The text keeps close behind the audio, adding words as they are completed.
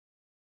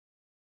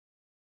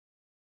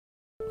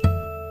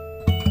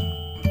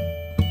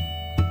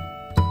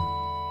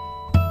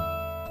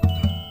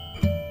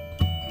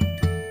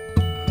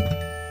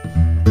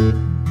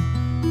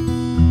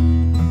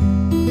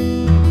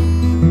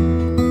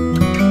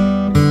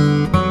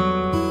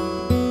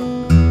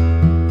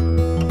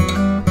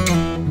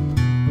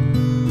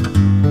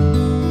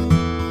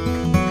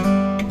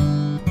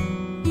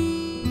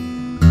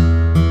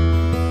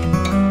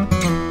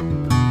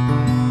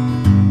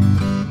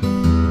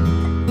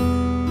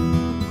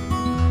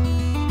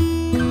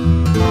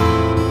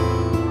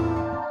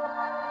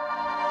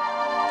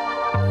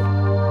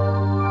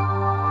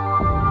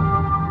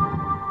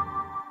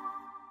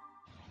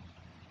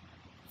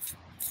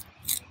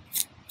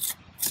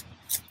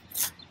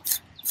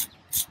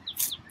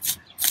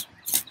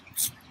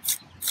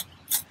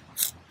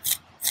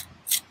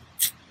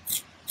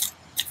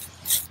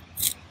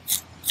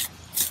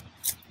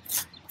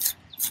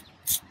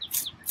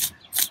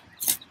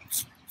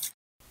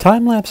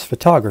Time-lapse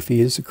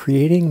photography is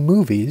creating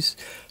movies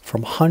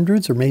from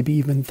hundreds or maybe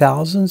even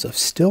thousands of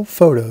still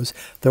photos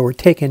that were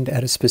taken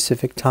at a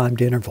specific timed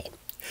interval.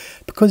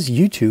 Because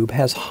YouTube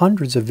has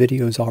hundreds of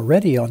videos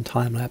already on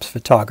time-lapse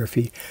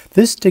photography,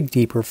 this Dig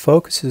Deeper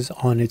focuses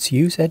on its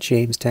use at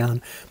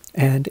Jamestown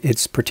and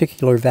its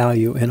particular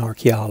value in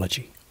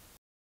archaeology.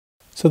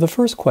 So the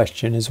first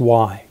question is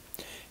why?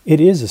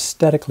 It is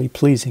aesthetically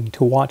pleasing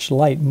to watch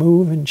light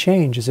move and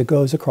change as it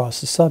goes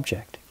across the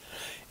subject.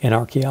 In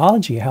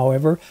archaeology,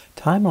 however,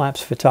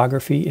 time-lapse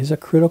photography is a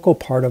critical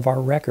part of our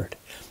record.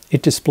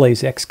 It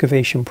displays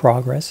excavation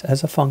progress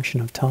as a function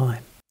of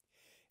time.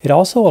 It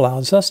also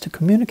allows us to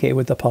communicate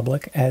with the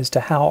public as to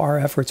how our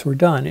efforts were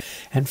done.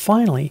 And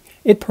finally,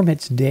 it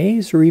permits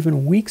days or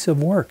even weeks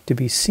of work to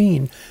be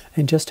seen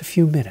in just a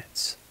few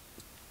minutes.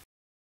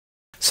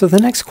 So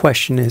the next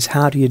question is,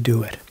 how do you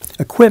do it?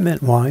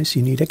 Equipment-wise,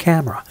 you need a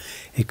camera.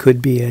 It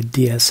could be a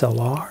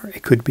DSLR,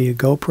 it could be a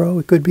GoPro,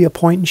 it could be a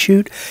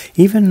point-and-shoot.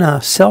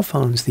 Even cell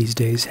phones these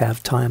days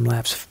have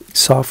time-lapse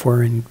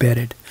software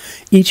embedded.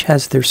 Each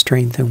has their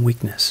strength and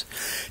weakness.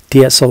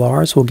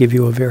 DSLRs will give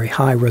you a very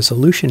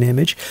high-resolution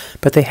image,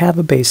 but they have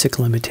a basic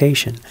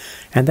limitation,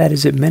 and that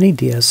is that many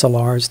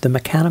DSLRs, the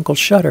mechanical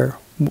shutter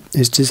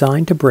is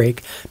designed to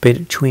break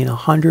between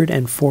 100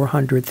 and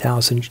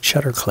 400,000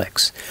 shutter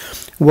clicks.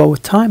 Well,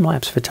 with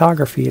time-lapse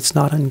photography, it's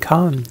not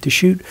uncommon to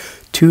shoot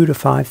 2,000 to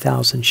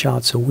 5,000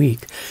 shots a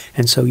week,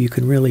 and so you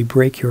can really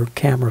break your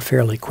camera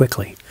fairly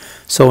quickly.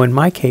 So in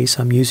my case,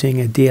 I'm using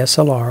a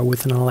DSLR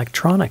with an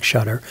electronic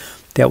shutter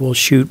that will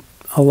shoot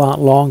a lot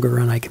longer,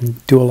 and I can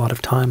do a lot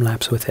of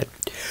time-lapse with it.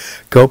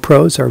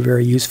 GoPros are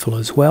very useful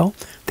as well.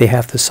 They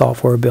have the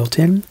software built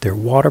in, they're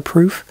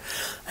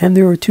waterproof, and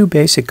there are two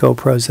basic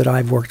GoPros that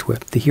I've worked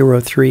with, the Hero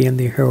 3 and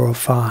the Hero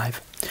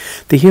 5.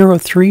 The Hero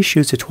 3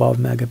 shoots a 12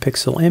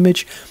 megapixel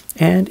image,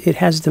 and it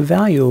has the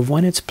value of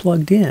when it's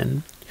plugged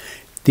in,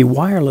 the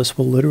wireless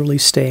will literally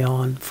stay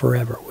on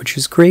forever, which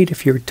is great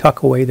if you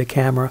tuck away the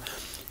camera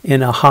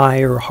in a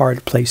high or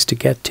hard place to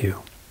get to.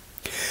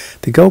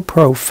 The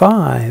GoPro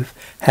 5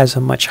 has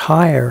a much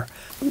higher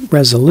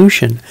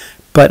resolution,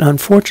 but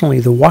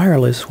unfortunately the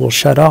wireless will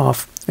shut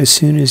off as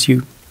soon as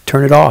you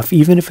turn it off,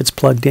 even if it's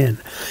plugged in.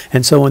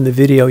 And so in the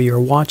video you're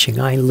watching,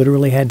 I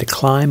literally had to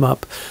climb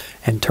up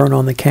and turn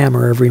on the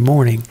camera every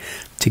morning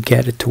to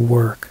get it to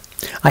work.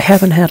 I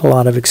haven't had a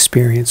lot of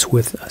experience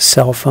with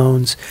cell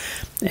phones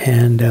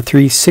and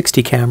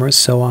 360 cameras,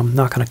 so I'm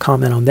not going to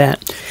comment on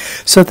that.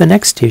 So the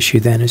next issue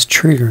then is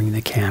triggering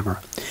the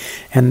camera,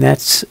 and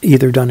that's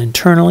either done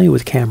internally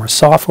with camera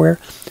software,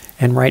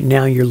 and right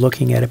now you're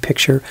looking at a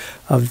picture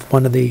of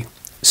one of the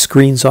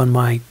screens on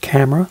my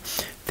camera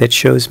that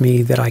shows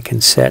me that I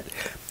can set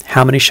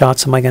how many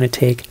shots am I going to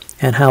take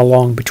and how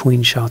long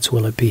between shots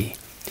will it be.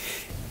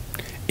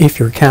 If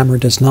your camera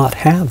does not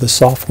have the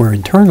software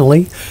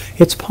internally,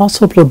 it's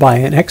possible to buy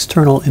an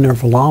external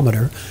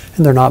intervalometer,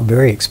 and they're not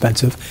very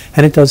expensive,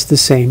 and it does the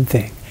same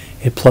thing.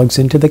 It plugs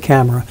into the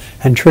camera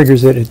and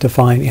triggers it at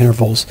defined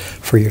intervals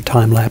for your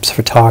time-lapse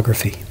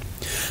photography.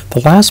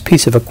 The last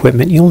piece of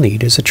equipment you'll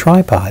need is a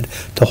tripod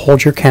to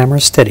hold your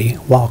camera steady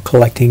while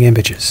collecting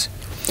images.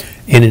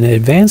 In an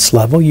advanced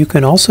level, you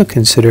can also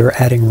consider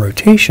adding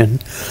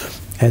rotation,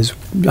 as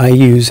I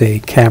use a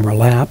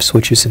Time-Lapse,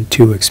 which isn't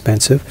too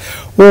expensive,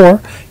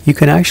 or you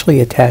can actually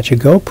attach a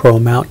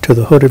GoPro mount to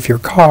the hood of your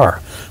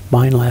car.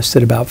 Mine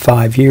lasted about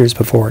 5 years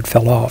before it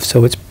fell off,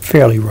 so it's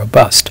fairly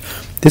robust.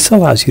 This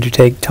allows you to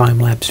take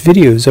time-lapse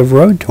videos of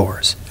road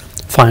tours.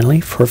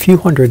 Finally, for a few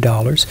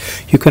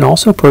 $100s, you can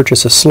also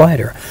purchase a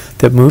slider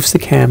that moves the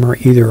camera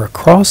either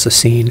across the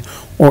scene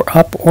or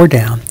up or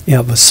down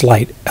of a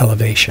slight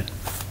elevation.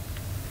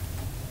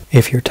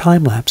 If your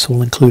time-lapse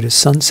will include a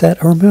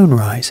sunset or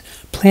moonrise,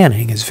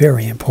 planning is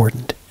very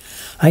important.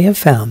 I have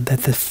found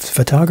that the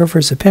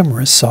photographer's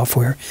ephemeris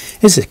software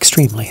is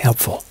extremely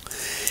helpful.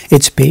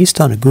 It's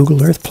based on a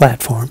Google Earth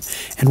platform,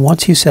 and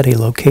once you set a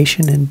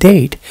location and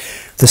date,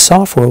 the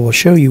software will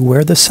show you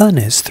where the sun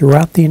is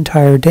throughout the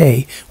entire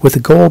day with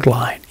a gold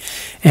line,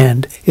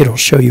 and it'll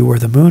show you where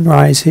the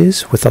moonrise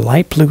is with a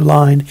light blue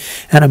line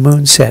and a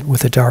moonset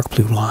with a dark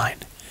blue line.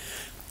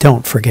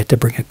 Don't forget to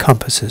bring a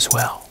compass as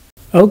well.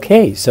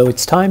 Okay, so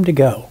it's time to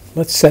go.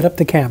 Let's set up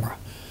the camera.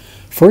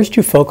 First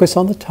you focus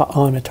on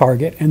a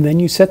target, and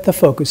then you set the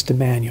focus to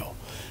manual.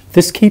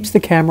 This keeps the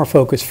camera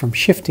focus from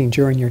shifting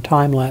during your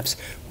time-lapse,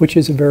 which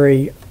is a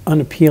very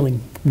unappealing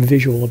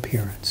visual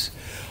appearance.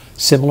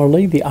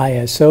 Similarly, the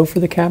ISO for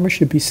the camera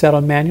should be set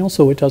on manual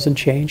so it doesn't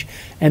change,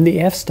 and the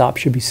f-stop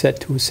should be set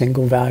to a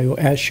single value,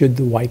 as should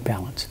the white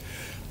balance.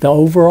 The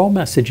overall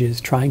message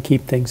is try and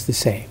keep things the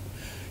same.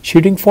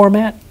 Shooting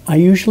format, I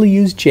usually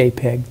use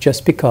JPEG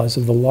just because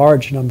of the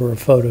large number of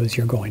photos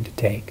you're going to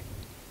take.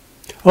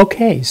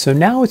 Okay, so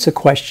now it's a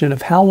question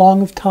of how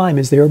long of time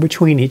is there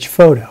between each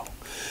photo.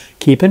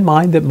 Keep in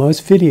mind that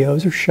most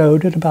videos are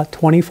showed at about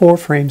 24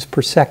 frames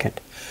per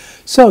second.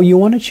 So you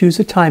want to choose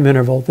a time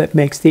interval that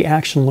makes the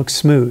action look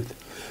smooth.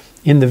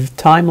 In the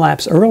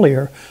time-lapse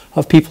earlier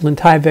of people in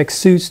Tyvek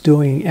suits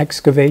doing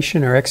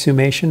excavation or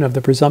exhumation of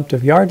the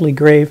presumptive Yardley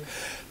grave,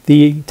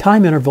 The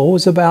time interval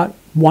was about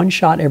one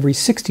shot every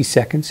 60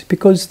 seconds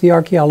because the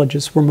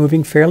archaeologists were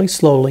moving fairly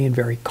slowly and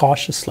very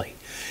cautiously.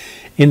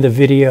 In the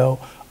video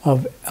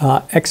of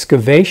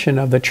excavation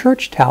of the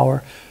church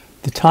tower,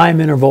 the time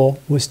interval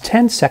was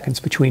 10 seconds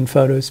between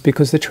photos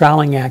because the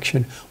troweling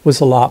action was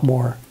a lot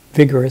more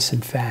vigorous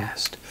and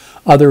fast.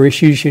 Other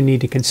issues you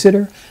need to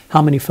consider: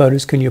 how many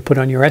photos can you put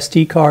on your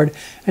SD card,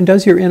 and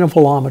does your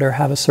intervalometer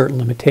have a certain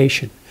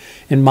limitation?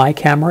 In my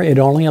camera, it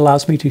only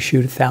allows me to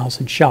shoot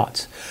 1,000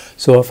 shots.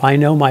 So if I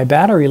know my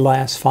battery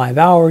lasts 5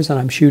 hours and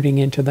I'm shooting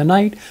into the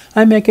night,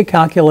 I make a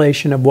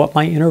calculation of what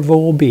my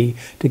interval will be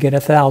to get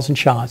 1,000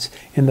 shots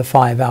in the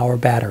 5-hour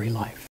battery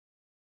life.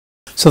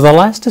 So the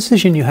last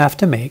decision you have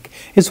to make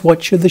is,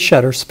 what should the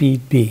shutter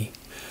speed be?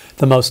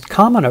 The most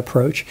common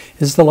approach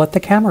is to let the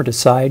camera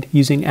decide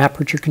using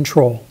aperture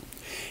control.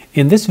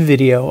 In this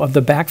video of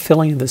the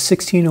backfilling of the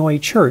 1608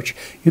 church,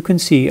 you can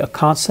see a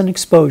constant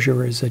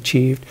exposure is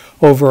achieved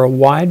over a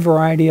wide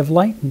variety of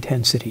light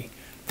intensity.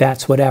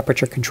 That's what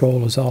aperture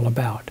control is all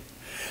about.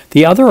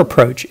 The other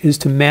approach is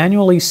to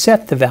manually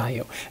set the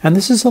value, and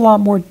this is a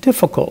lot more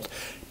difficult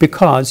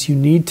because you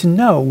need to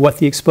know what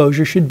the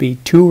exposure should be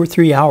 2 or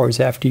 3 hours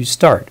after you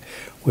start,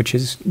 which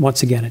is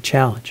once again a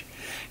challenge.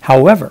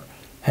 However,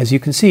 as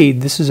you can see,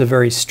 this is a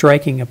very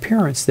striking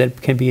appearance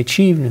that can be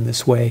achieved in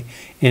this way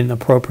in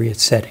appropriate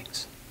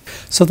settings.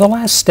 So the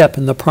last step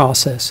in the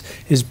process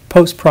is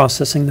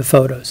post-processing the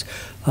photos.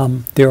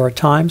 There are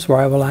times where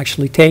I will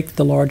actually take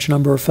the large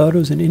number of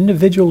photos and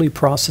individually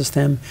process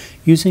them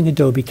using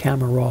Adobe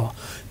Camera Raw.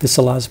 This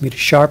allows me to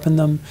sharpen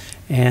them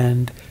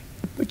and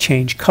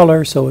change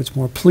color so it's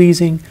more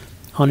pleasing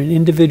on an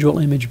individual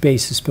image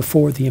basis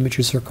before the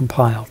images are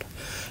compiled.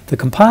 The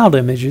compiled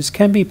images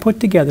can be put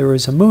together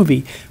as a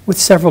movie with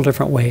several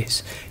different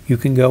ways. You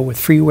can go with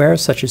freeware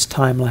such as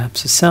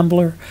Time-Lapse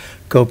Assembler,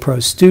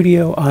 GoPro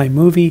Studio,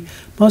 iMovie.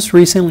 Most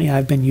recently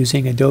I've been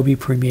using Adobe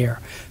Premiere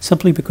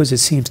simply because it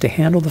seems to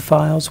handle the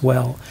files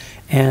well,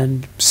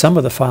 and some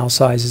of the file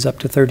sizes up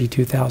to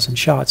 32,000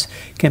 shots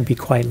can be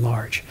quite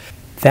large.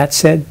 That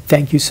said,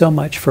 thank you so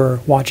much for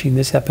watching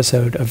this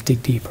episode of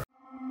Dig Deeper.